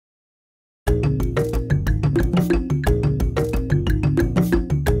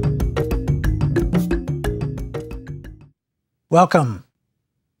Welcome.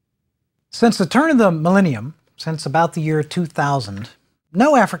 Since the turn of the millennium, since about the year 2000,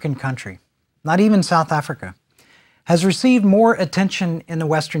 no African country, not even South Africa, has received more attention in the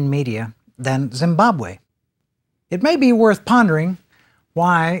Western media than Zimbabwe. It may be worth pondering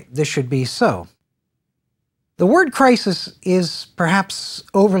why this should be so. The word crisis is perhaps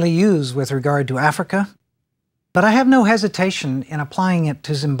overly used with regard to Africa, but I have no hesitation in applying it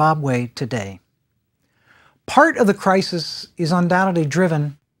to Zimbabwe today. Part of the crisis is undoubtedly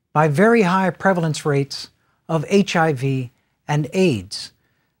driven by very high prevalence rates of HIV and AIDS,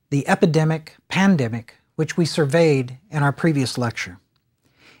 the pandemic, which we surveyed in our previous lecture.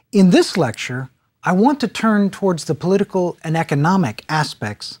 In this lecture, I want to turn towards the political and economic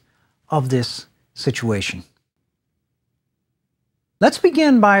aspects of this situation. Let's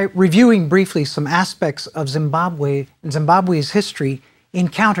begin by reviewing briefly some aspects of Zimbabwe's history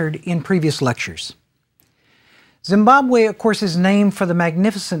encountered in previous lectures. Zimbabwe, of course, is named for the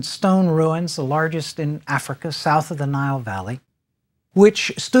magnificent stone ruins, the largest in Africa, south of the Nile Valley,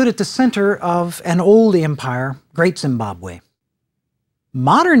 which stood at the center of an old empire, Great Zimbabwe.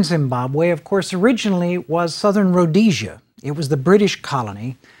 Modern Zimbabwe, of course, originally was Southern Rhodesia. It was the British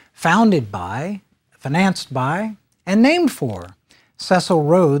colony founded by, financed by, and named for Cecil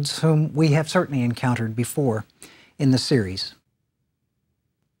Rhodes, whom we have certainly encountered before in the series.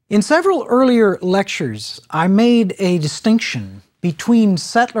 In several earlier lectures, I made a distinction between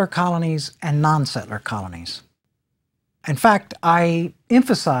settler colonies and non-settler colonies. In fact, I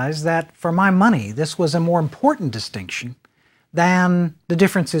emphasized that, for my money, this was a more important distinction than the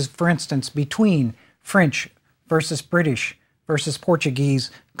differences, for instance, between French versus British versus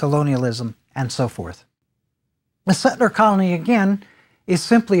Portuguese colonialism and so forth. A settler colony, again, is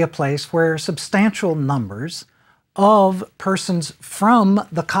simply a place where substantial numbers of persons from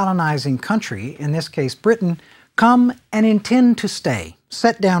the colonizing country, in this case Britain, come and intend to stay,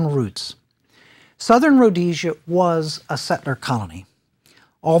 set down roots. Southern Rhodesia was a settler colony,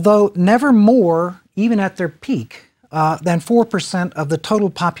 although never more, even at their peak, than 4% of the total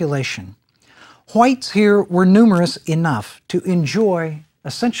population. Whites here were numerous enough to enjoy,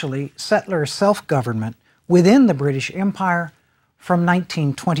 essentially, settler self-government within the British Empire from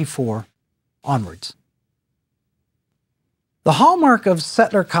 1924 onwards. The hallmark of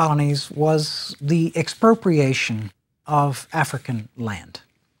settler colonies was the expropriation of African land.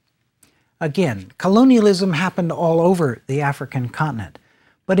 Again, colonialism happened all over the African continent,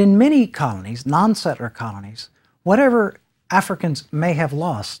 but in many colonies, non-settler colonies, whatever Africans may have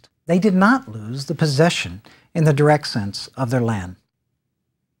lost, they did not lose the possession in the direct sense of their land.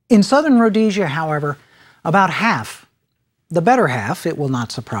 In Southern Rhodesia, however, about half, the better half, it will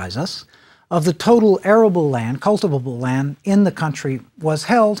not surprise us, of the total arable land, cultivable land in the country was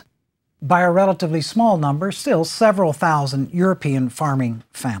held by a relatively small number, still several thousand European farming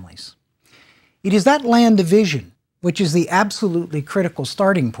families. It is that land division which is the absolutely critical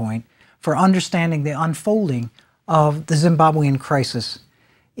starting point for understanding the unfolding of the Zimbabwean crisis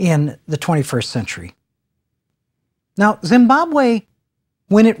in the 21st century. Now, Zimbabwe,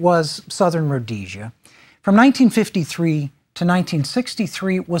 when it was Southern Rhodesia, from 1953 to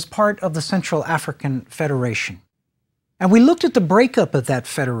 1963 was part of the Central African Federation. And we looked at the breakup of that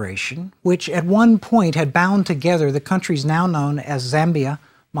federation, which at one point had bound together the countries now known as Zambia,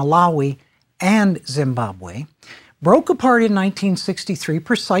 Malawi, and Zimbabwe, broke apart in 1963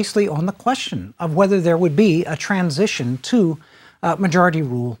 precisely on the question of whether there would be a transition to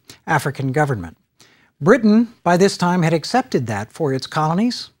majority-rule African government. Britain, by this time, had accepted that for its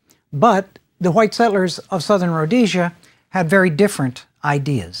colonies, but the white settlers of Southern Rhodesia had very different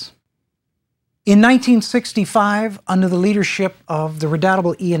ideas. In 1965, under the leadership of the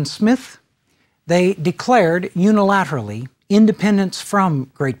redoubtable Ian Smith, they declared unilaterally independence from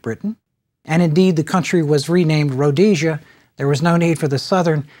Great Britain, and indeed the country was renamed Rhodesia. There was no need for the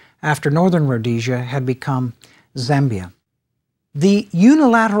Southern after Northern Rhodesia had become Zambia. The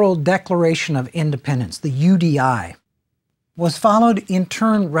Unilateral Declaration of Independence, the UDI, was followed in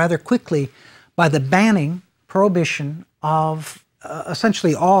turn rather quickly by the banning, prohibition of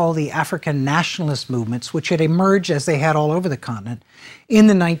essentially all the African nationalist movements which had emerged, as they had all over the continent, in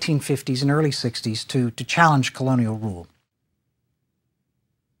the 1950s and early 60s to challenge colonial rule.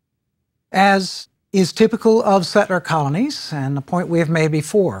 As is typical of settler colonies, and the point we have made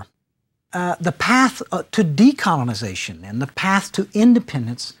before, the path to decolonization and the path to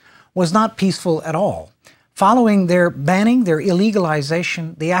independence was not peaceful at all. Following their banning, their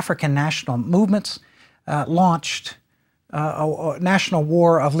illegalization, the African national movements launched a national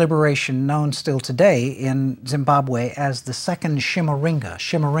war of liberation known still today in Zimbabwe as the Second Shimaringa,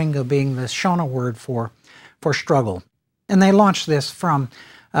 Shimaringa being the Shona word for struggle. And they launched this from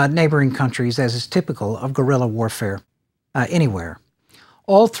neighboring countries, as is typical of guerrilla warfare anywhere.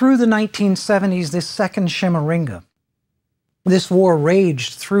 All through the 1970s, this second Chimurenga, this war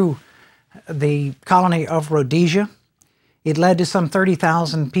raged through the colony of Rhodesia. It led to some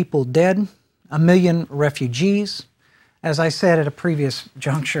 30,000 people dead, 1 million refugees. As I said at a previous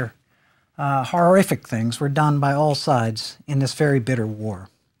juncture, horrific things were done by all sides in this very bitter war.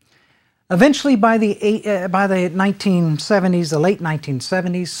 Eventually, by the 1970s, the late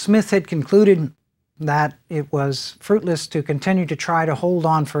 1970s, Smith had concluded that it was fruitless to continue to try to hold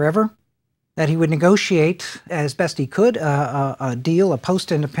on forever, that he would negotiate as best he could a deal, a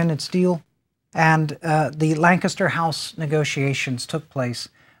post-independence deal, and the Lancaster House negotiations took place,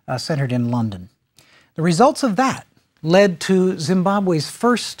 centered in London. The results of that led to Zimbabwe's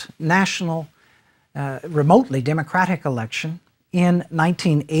first national, remotely democratic election in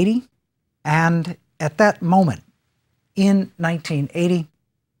 1980, and at that moment, in 1980,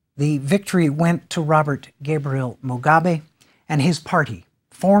 the victory went to Robert Gabriel Mugabe and his party,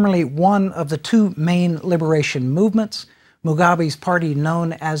 formerly one of the two main liberation movements, Mugabe's party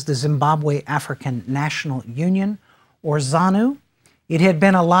known as the Zimbabwe African National Union, or ZANU. It had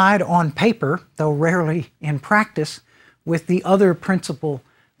been allied on paper, though rarely in practice, with the other principal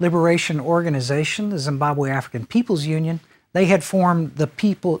liberation organization, the Zimbabwe African People's Union. They had formed the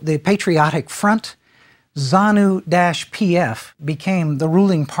Patriotic Front. ZANU-PF became the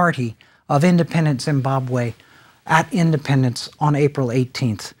ruling party of independent Zimbabwe at independence on April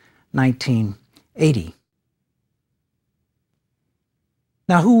 18th, 1980.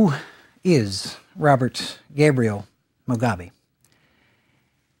 Now, who is Robert Gabriel Mugabe?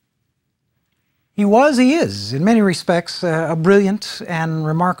 He is, in many respects, a brilliant and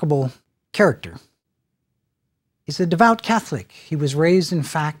remarkable character. He's a devout Catholic. He was raised, in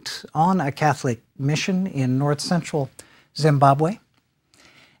fact, on a Catholic mission in north-central Zimbabwe.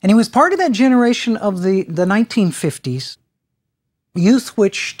 And he was part of that generation of the 1950s, youth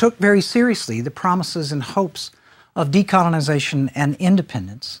which took very seriously the promises and hopes of decolonization and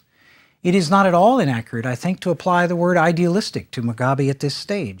independence. It is not at all inaccurate, I think, to apply the word idealistic to Mugabe at this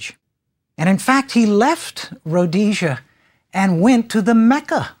stage. And in fact, he left Rhodesia and went to the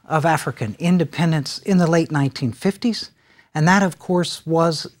Mecca of African independence in the late 1950s. And that, of course,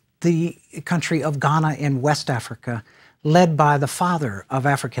 was the country of Ghana in West Africa, led by the father of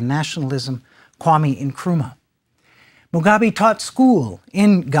African nationalism, Kwame Nkrumah. Mugabe taught school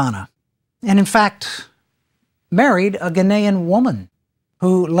in Ghana, and in fact, married a Ghanaian woman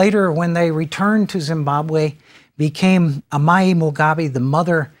who later, when they returned to Zimbabwe, became Amai Mugabe, the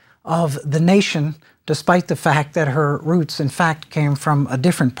mother of the nation, despite the fact that her roots, in fact, came from a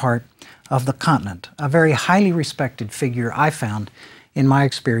different part of the continent. A very highly respected figure, I found, in my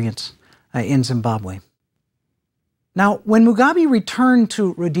experience in Zimbabwe. Now, when Mugabe returned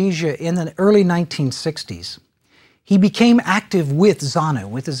to Rhodesia in the early 1960s, he became active with ZANU,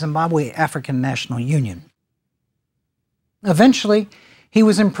 with the Zimbabwe African National Union. Eventually, he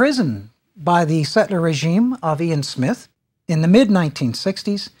was imprisoned by the settler regime of Ian Smith in the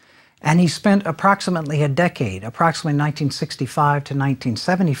mid-1960s, and he spent approximately a decade, approximately 1965 to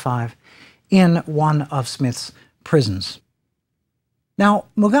 1975, in one of Smith's prisons. Now,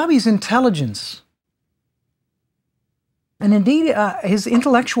 Mugabe's intelligence, and indeed his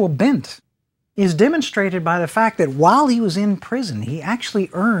intellectual bent, is demonstrated by the fact that while he was in prison, he actually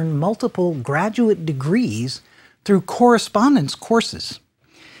earned multiple graduate degrees through correspondence courses.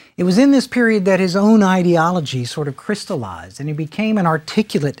 It was in this period that his own ideology sort of crystallized, and he became an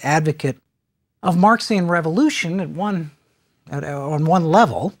articulate advocate of Marxian revolution on one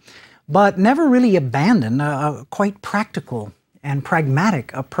level, but never really abandoned a quite practical and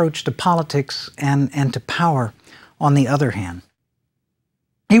pragmatic approach to politics and to power on the other hand.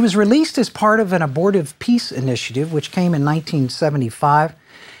 He was released as part of an abortive peace initiative, which came in 1975,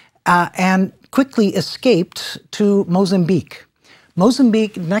 and quickly escaped to Mozambique.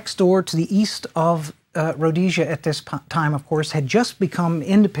 Mozambique, next door to the east of Rhodesia at this time, of course, had just become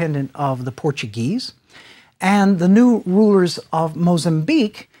independent of the Portuguese, and the new rulers of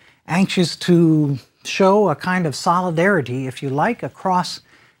Mozambique, anxious to show a kind of solidarity, if you like, across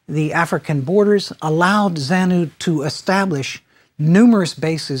the African borders, allowed ZANU to establish numerous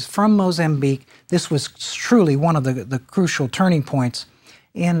bases from Mozambique. This was truly one of the crucial turning points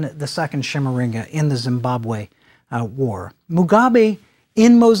in the Second Chimurenga, in the Zimbabwe War. Mugabe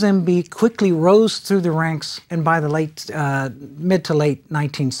in Mozambique quickly rose through the ranks, and by the mid to late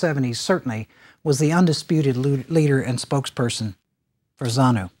 1970s, certainly was the undisputed leader and spokesperson for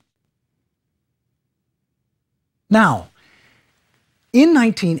ZANU. Now, in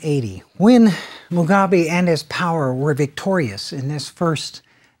 1980, when Mugabe and his power were victorious in this first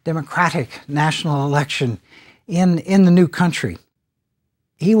democratic national election in the new country.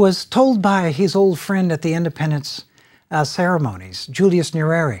 He was told by his old friend at the independence ceremonies, Julius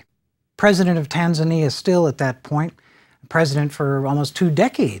Nyerere, president of Tanzania still at that point, president for almost 2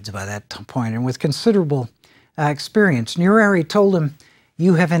 decades by that point, and with considerable experience. Nyerere told him,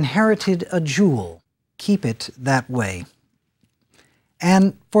 "You have inherited a jewel. Keep it that way."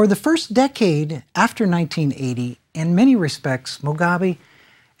 And for the first decade after 1980, in many respects, Mugabe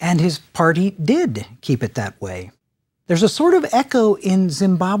and his party did keep it that way. There's a sort of echo in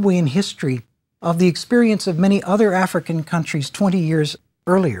Zimbabwean history of the experience of many other African countries 20 years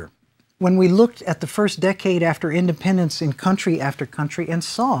earlier, when we looked at the first decade after independence in country after country and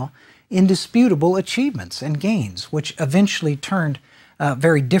saw indisputable achievements and gains, which eventually turned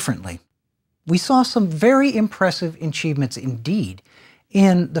very differently. We saw some very impressive achievements indeed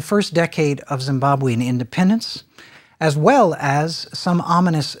in the first decade of Zimbabwean independence, as well as some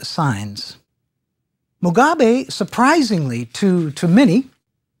ominous signs. Mugabe, surprisingly to many,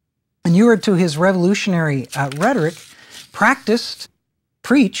 inured to his revolutionary rhetoric,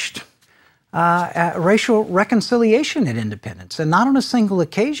 preached racial reconciliation at independence, and not on a single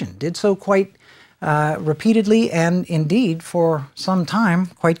occasion, did so quite repeatedly and indeed for some time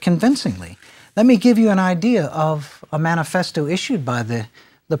quite convincingly. Let me give you an idea of a manifesto issued by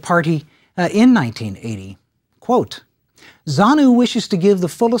the party in 1980. Quote, "ZANU wishes to give the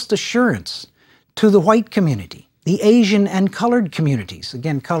fullest assurance to the white community, the Asian and colored communities,"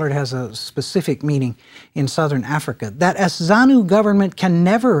 again, colored has a specific meaning in Southern Africa, "that as ZANU government can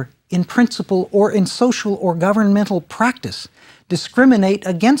never, in principle or in social or governmental practice, discriminate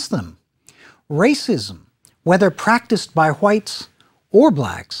against them. Racism, whether practiced by whites or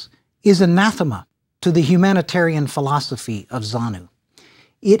blacks, is anathema to the humanitarian philosophy of ZANU.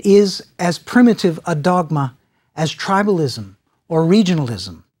 It is as primitive a dogma as tribalism or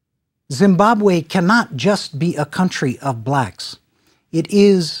regionalism. Zimbabwe cannot just be a country of blacks. It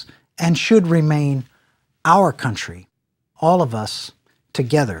is and should remain our country, all of us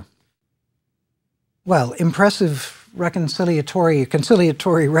together." Well, impressive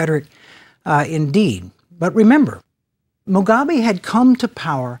conciliatory rhetoric indeed. But remember, Mugabe had come to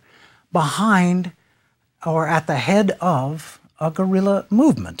power behind or at the head of a guerrilla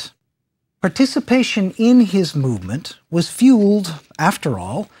movement. Participation in his movement was fueled, after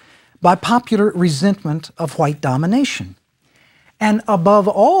all, by popular resentment of white domination, and above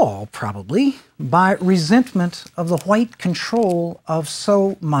all, probably, by resentment of the white control of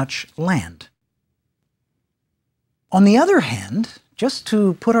so much land. On the other hand, just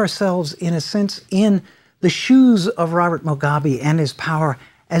to put ourselves, in a sense, in the shoes of Robert Mugabe and his power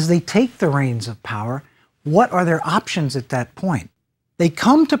as they take the reins of power, what are their options at that point? They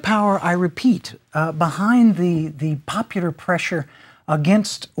come to power, I repeat, behind the popular pressure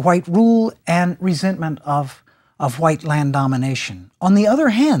against white rule and resentment of white land domination. On the other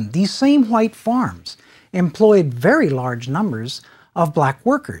hand, these same white farms employed very large numbers of black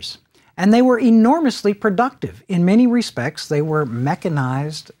workers, and they were enormously productive. In many respects, they were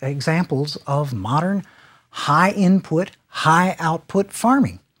mechanized examples of modern high input, high output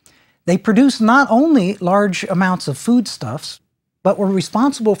farming. They produced not only large amounts of foodstuffs, but were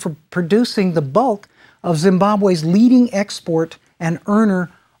responsible for producing the bulk of Zimbabwe's leading export and earner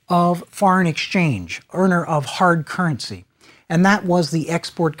of foreign exchange, earner of hard currency. And that was the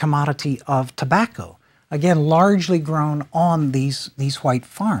export commodity of tobacco, again, largely grown on these white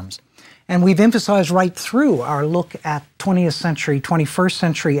farms. And we've emphasized right through our look at 20th century, 21st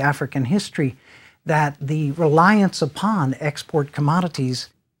century African history that the reliance upon export commodities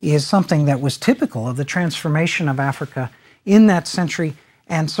is something that was typical of the transformation of Africa in that century,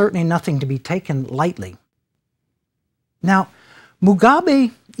 and certainly nothing to be taken lightly. Now,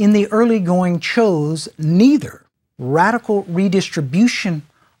 Mugabe in the early going chose neither radical redistribution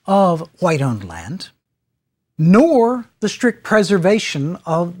of white-owned land, nor the strict preservation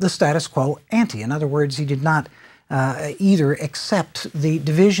of the status quo ante. In other words, he did not either accept the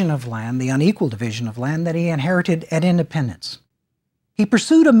division of land, the unequal division of land that he inherited at independence. He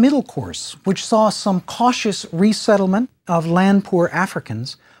pursued a middle course which saw some cautious resettlement of land-poor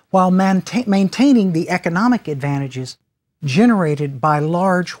Africans while maintaining the economic advantages generated by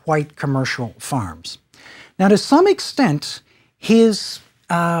large white commercial farms. Now, to some extent, his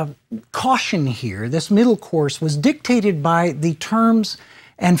caution here, this middle course, was dictated by the terms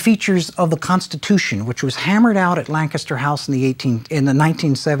and features of the Constitution, which was hammered out at Lancaster House in the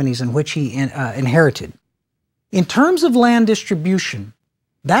 1970s, and which he inherited. In terms of land distribution,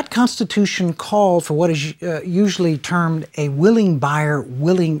 That constitution called for what is usually termed a willing buyer,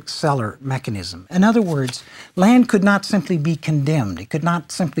 willing seller mechanism. In other words, land could not simply be condemned. It could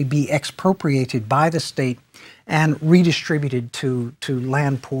not simply be expropriated by the state and redistributed to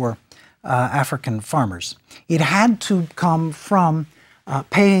land-poor African farmers. It had to come from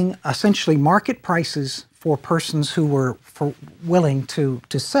paying essentially market prices for persons who were willing to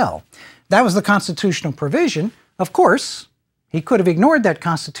sell. That was the constitutional provision. Of course, he could have ignored that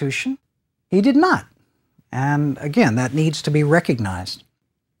constitution. He did not. And again, that needs to be recognized.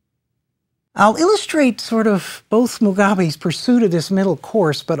 I'll illustrate sort of both Mugabe's pursuit of this middle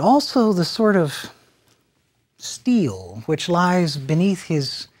course, but also the sort of steel which lies beneath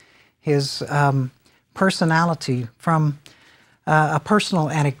his personality from a personal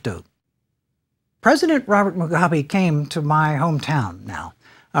anecdote. President Robert Mugabe came to my hometown now,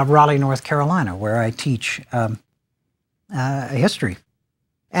 of Raleigh, North Carolina, where I teach history.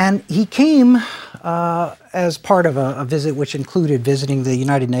 And he came as part of a visit which included visiting the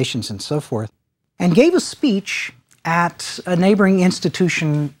United Nations and so forth, and gave a speech at a neighboring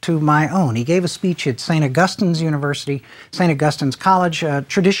institution to my own. He gave a speech at St. Augustine's University, St. Augustine's College, a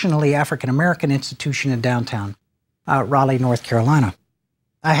traditionally African-American institution in downtown Raleigh, North Carolina.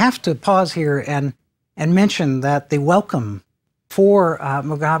 I have to pause here and mention that the welcome for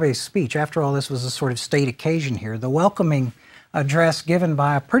Mugabe's speech, after all, this was a sort of state occasion here, the welcoming address given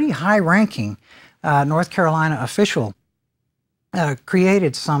by a pretty high-ranking North Carolina official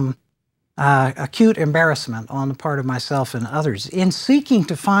created some acute embarrassment on the part of myself and others. In seeking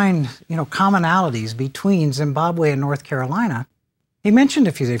to find, commonalities between Zimbabwe and North Carolina, he mentioned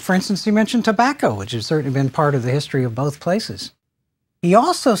a few things. For instance, he mentioned tobacco, which has certainly been part of the history of both places. He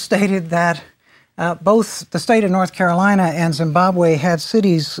also stated that both the state of North Carolina and Zimbabwe had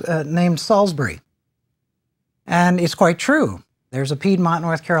cities named Salisbury. And it's quite true. There's a Piedmont,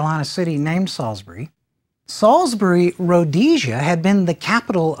 North Carolina city named Salisbury. Salisbury, Rhodesia, had been the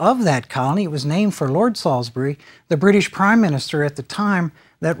capital of that colony. It was named for Lord Salisbury, the British Prime Minister at the time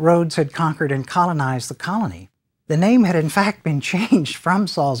that Rhodes had conquered and colonized the colony. The name had in fact been changed from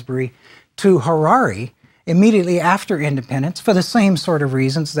Salisbury to Harare immediately after independence for the same sort of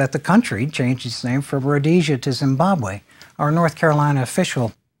reasons that the country changed its name from Rhodesia to Zimbabwe. Our North Carolina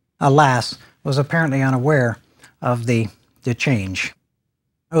official, alas, was apparently unaware of the change.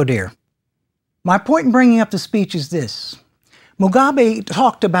 Oh dear. My point in bringing up the speech is this. Mugabe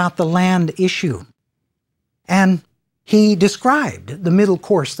talked about the land issue, and he described the middle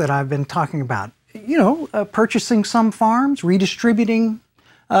course that I've been talking about. Purchasing some farms, redistributing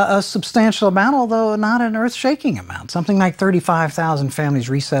a substantial amount, although not an earth-shaking amount, something like 35,000 families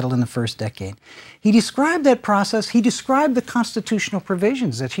resettled in the first decade. He described that process. He described the constitutional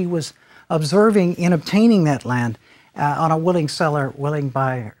provisions that he was observing in obtaining that land on a willing seller, willing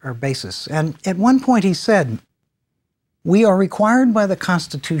buyer basis. And at one point he said, we are required by the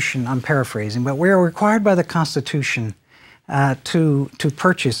Constitution, I'm paraphrasing, but we are required by the Constitution to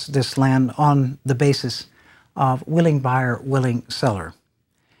purchase this land on the basis of willing buyer, willing seller.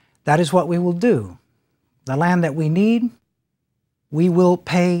 That is what we will do. The land that we need, we will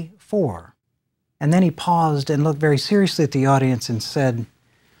pay for. And then he paused and looked very seriously at the audience and said,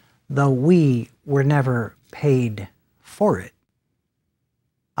 though we were never paid for it.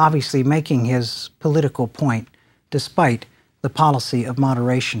 Obviously making his political point despite the policy of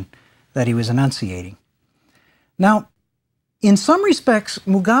moderation that he was enunciating. Now, in some respects,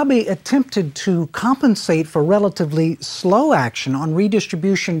 Mugabe attempted to compensate for relatively slow action on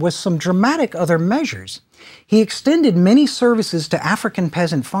redistribution with some dramatic other measures. He extended many services to African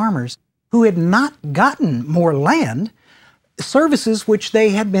peasant farmers who had not gotten more land, services which they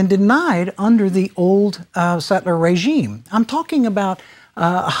had been denied under the old settler regime. I'm talking about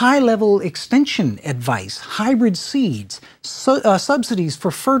high-level extension advice, hybrid seeds, subsidies for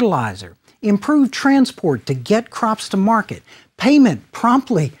fertilizer, improved transport to get crops to market, payment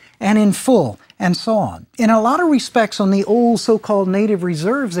promptly and in full, and so on. In a lot of respects, on the old so-called native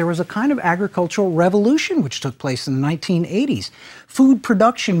reserves, there was a kind of agricultural revolution which took place in the 1980s. Food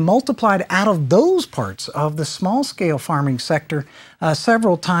production multiplied out of those parts of the small-scale farming sector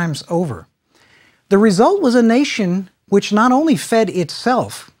several times over. The result was a nation which not only fed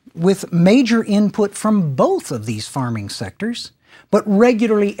itself with major input from both of these farming sectors, but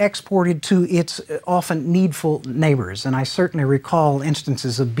regularly exported to its often needful neighbors. And I certainly recall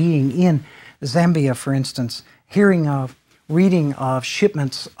instances of being in Zambia, for instance, hearing of, reading of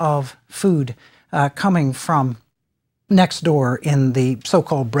shipments of food coming from next door in the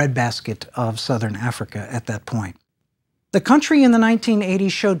so-called breadbasket of southern Africa at that point. The country in the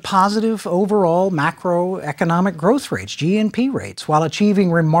 1980s showed positive overall macroeconomic growth rates, GNP rates, while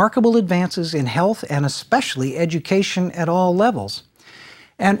achieving remarkable advances in health and especially education at all levels.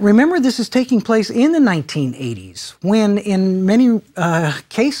 And remember, this is taking place in the 1980s, when in many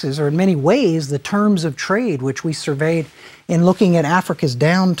cases, or in many ways, the terms of trade which we surveyed in looking at Africa's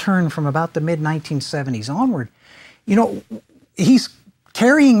downturn from about the mid-1970s onward, you know, he's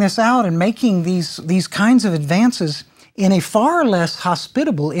carrying this out and making these kinds of advances in a far less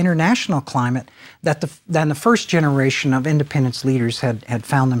hospitable international climate than the first generation of independence leaders had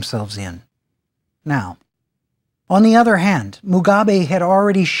found themselves in. Now, on the other hand, Mugabe had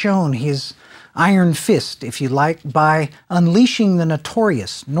already shown his iron fist, if you like, by unleashing the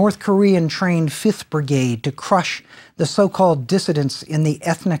notorious North Korean-trained 5th Brigade to crush the so-called dissidents in the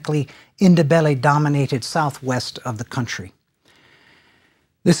ethnically Ndebele-dominated southwest of the country.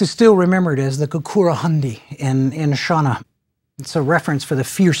 This is still remembered as the Gukurahundi in Shona. It's a reference for the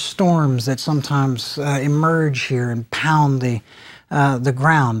fierce storms that sometimes emerge here and pound the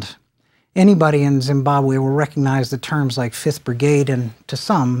ground. Anybody in Zimbabwe will recognize the terms like 5th Brigade, and to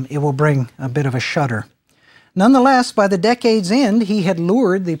some, it will bring a bit of a shudder. Nonetheless, by the decade's end, he had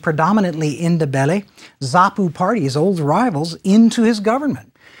lured the predominantly Ndebele ZAPU party, his old rivals, into his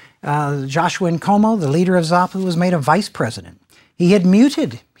government. Joshua Nkomo, the leader of ZAPU, was made a vice president. He had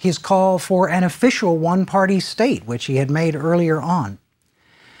muted his call for an official one-party state, which he had made earlier on.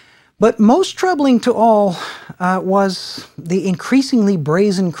 But most troubling to all was the increasingly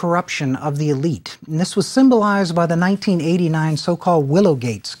brazen corruption of the elite. And this was symbolized by the 1989 so-called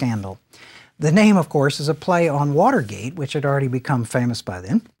Willowgate scandal. The name, of course, is a play on Watergate, which had already become famous by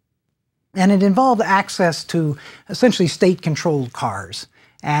then. And it involved access to essentially state-controlled cars.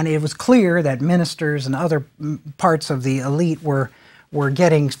 And it was clear that ministers and other parts of the elite were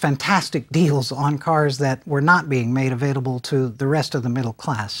getting fantastic deals on cars that were not being made available to the rest of the middle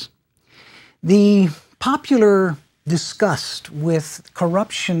class. The popular disgust with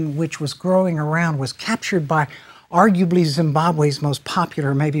corruption which was growing around was captured by arguably Zimbabwe's most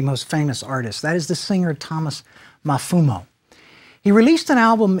popular, maybe most famous artist. That is the singer Thomas Mafumo. He released an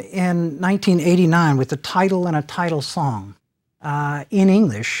album in 1989 with a title and a title song in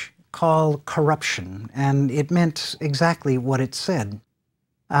English called Corruption, and it meant exactly what it said.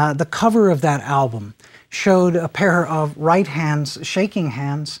 The cover of that album showed a pair of right hands shaking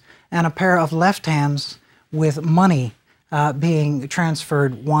hands and a pair of left hands with money being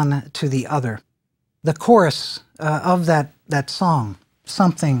transferred one to the other. The chorus of that song,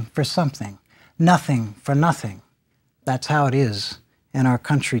 something for something, nothing for nothing, that's how it is in our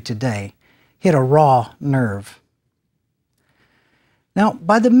country today, hit a raw nerve. Now,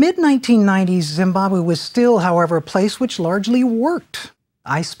 by the mid-1990s, Zimbabwe was still, however, a place which largely worked.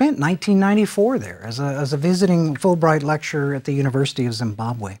 I spent 1994 there as a visiting Fulbright lecturer at the University of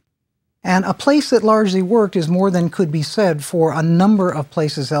Zimbabwe. And a place that largely worked is more than could be said for a number of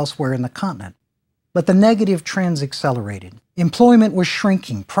places elsewhere in the continent. But the negative trends accelerated. Employment was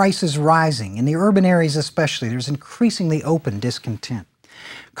shrinking, prices rising. In the urban areas especially, there's increasingly open discontent.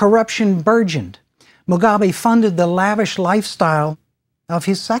 Corruption burgeoned. Mugabe funded the lavish lifestyle of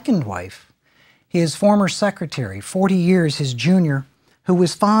his second wife, his former secretary, 40 years his junior, who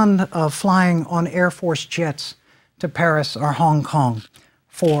was fond of flying on Air Force jets to Paris or Hong Kong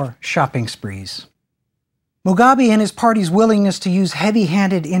for shopping sprees. Mugabe and his party's willingness to use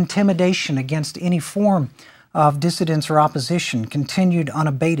heavy-handed intimidation against any form of dissidence or opposition continued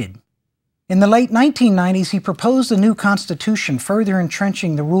unabated. In the late 1990s, he proposed a new constitution, further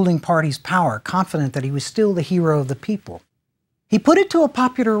entrenching the ruling party's power, confident that he was still the hero of the people. He put it to a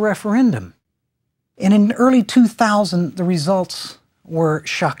popular referendum, and in early 2000, the results were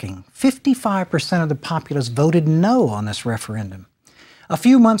shocking. 55% of the populace voted no on this referendum. A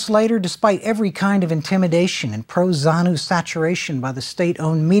few months later, despite every kind of intimidation and pro-ZANU saturation by the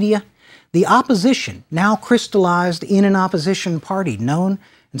state-owned media, the opposition, now crystallized in an opposition party known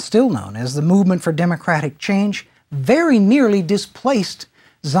and still known as the Movement for Democratic Change, very nearly displaced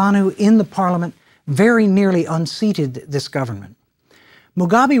ZANU in the parliament, very nearly unseated this government.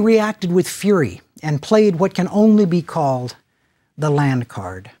 Mugabe reacted with fury and played what can only be called the land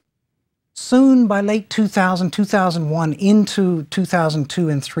card. Soon, by late 2000, 2001, into 2002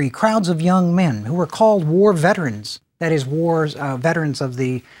 and 3, crowds of young men who were called war veterans, that is, veterans of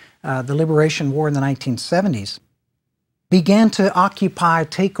the Liberation War in the 1970s, began to occupy,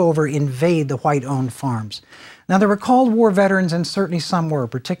 take over, invade the white-owned farms. Now, they were called war veterans, and certainly some were,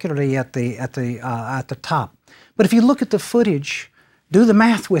 particularly at the top. But if you look at the footage, do the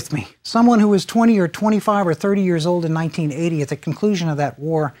math with me. Someone who was 20 or 25 or 30 years old in 1980 at the conclusion of that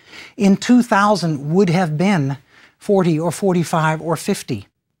war, in 2000 would have been 40 or 45 or 50.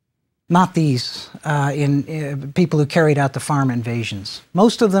 Not these people who carried out the farm invasions.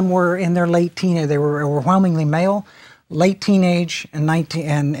 Most of them were in their late teenage. They were overwhelmingly male, late teenage,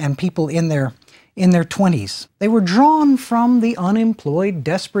 and people in their 20s. They were drawn from the unemployed,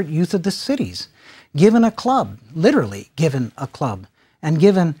 desperate youth of the cities, given a club, literally given a club, and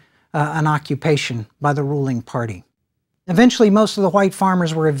given an occupation by the ruling party. Eventually, most of the white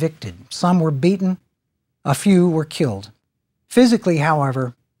farmers were evicted. Some were beaten, a few were killed. Physically,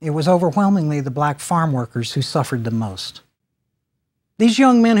 however, it was overwhelmingly the black farm workers who suffered the most. These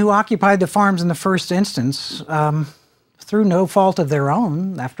young men who occupied the farms in the first instance, through no fault of their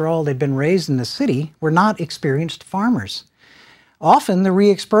own, after all, they'd been raised in the city, were not experienced farmers. Often, the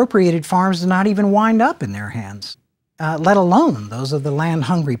re-expropriated farms did not even wind up in their hands, let alone those of the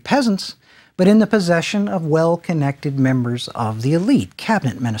land-hungry peasants, but in the possession of well-connected members of the elite,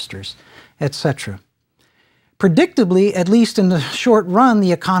 cabinet ministers, etc. Predictably, at least in the short run,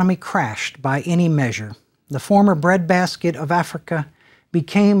 the economy crashed by any measure. The former breadbasket of Africa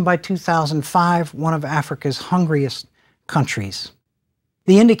became, by 2005, one of Africa's hungriest countries.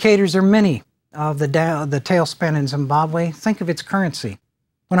 The indicators are many of the tailspin in Zimbabwe. Think of its currency.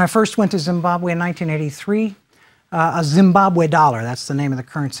 When I first went to Zimbabwe in 1983, a Zimbabwe dollar, that's the name of the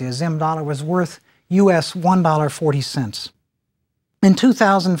currency, a Zim dollar was worth US $1.40. In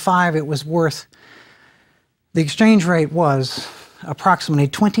 2005, it was worth, the exchange rate was approximately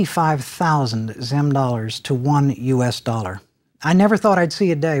 25,000 Zim dollars to $1 US. I never thought I'd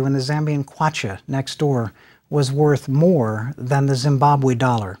see a day when the Zambian kwacha next door was worth more than the Zimbabwe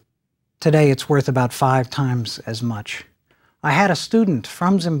dollar. Today, it's worth about 5 times as much. I had a student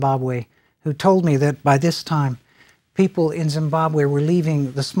from Zimbabwe who told me that by this time, people in Zimbabwe were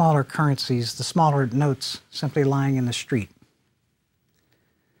leaving the smaller currencies, the smaller notes, simply lying in the street.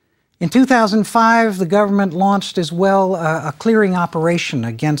 In 2005, the government launched as well a clearing operation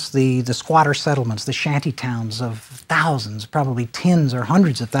against the squatter settlements, the shanty towns of thousands, probably tens or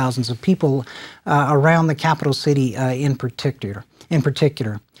hundreds of thousands of people around the capital city in particular.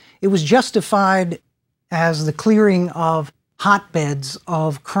 It was justified as the clearing of hotbeds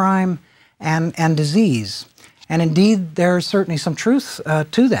of crime and disease. And indeed, there is certainly some truth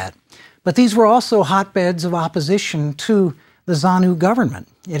to that. But these were also hotbeds of opposition to the ZANU government.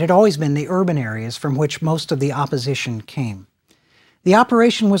 It had always been the urban areas from which most of the opposition came. The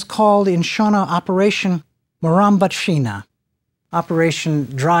operation was called in Shona Operation Murambachina, Operation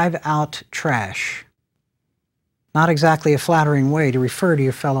Drive Out Trash. Not exactly a flattering way to refer to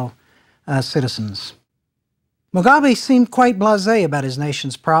your fellow citizens. Mugabe seemed quite blasé about his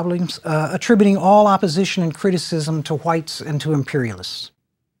nation's problems, attributing all opposition and criticism to whites and to imperialists,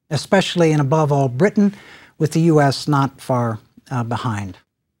 especially and above all Britain, with the U.S. not far behind.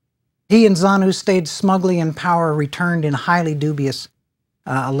 He and ZANU stayed smugly in power, returned in highly dubious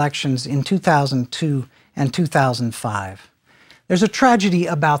elections in 2002 and 2005. There's a tragedy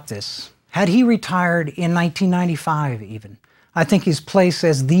about this. Had he retired in 1995 even, I think his place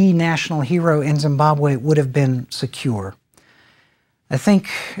as the national hero in Zimbabwe would have been secure. I think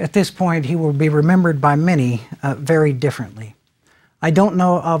at this point he will be remembered by many very differently. I don't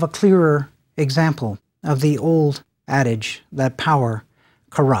know of a clearer example of the old adage that power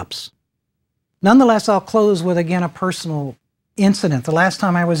corrupts. Nonetheless, I'll close with, again, a personal incident. The last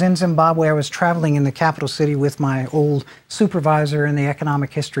time I was in Zimbabwe, I was traveling in the capital city with my old supervisor in the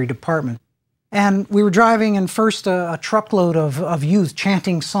economic history department. And we were driving, and first a truckload of youth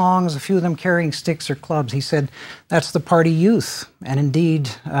chanting songs, a few of them carrying sticks or clubs. He said, that's the party youth. And indeed,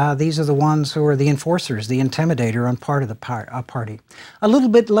 these are the ones who are the enforcers, the intimidator on part of the party. A little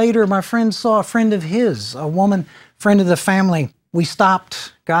bit later, my friend saw a friend of his, a woman, friend of the family. We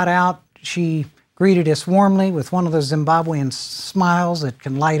stopped, got out. She greeted us warmly with one of those Zimbabwean smiles that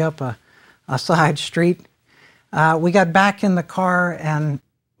can light up a side street. We got back in the car, and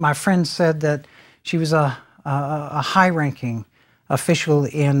my friend said that she was a high-ranking official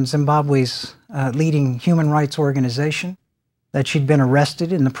in Zimbabwe's leading human rights organization, that she'd been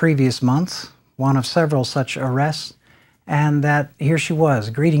arrested in the previous month, one of several such arrests, and that here she was,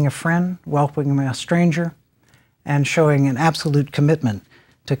 greeting a friend, welcoming a stranger, and showing an absolute commitment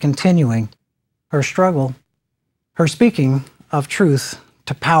to continuing her struggle, her speaking of truth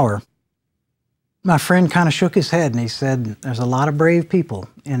to power. My friend kind of shook his head and he said, there's a lot of brave people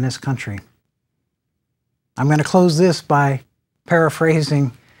in this country. I'm going to close this by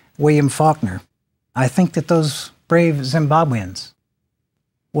paraphrasing William Faulkner. I think that those brave Zimbabweans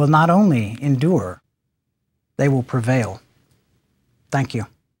will not only endure, they will prevail. Thank you.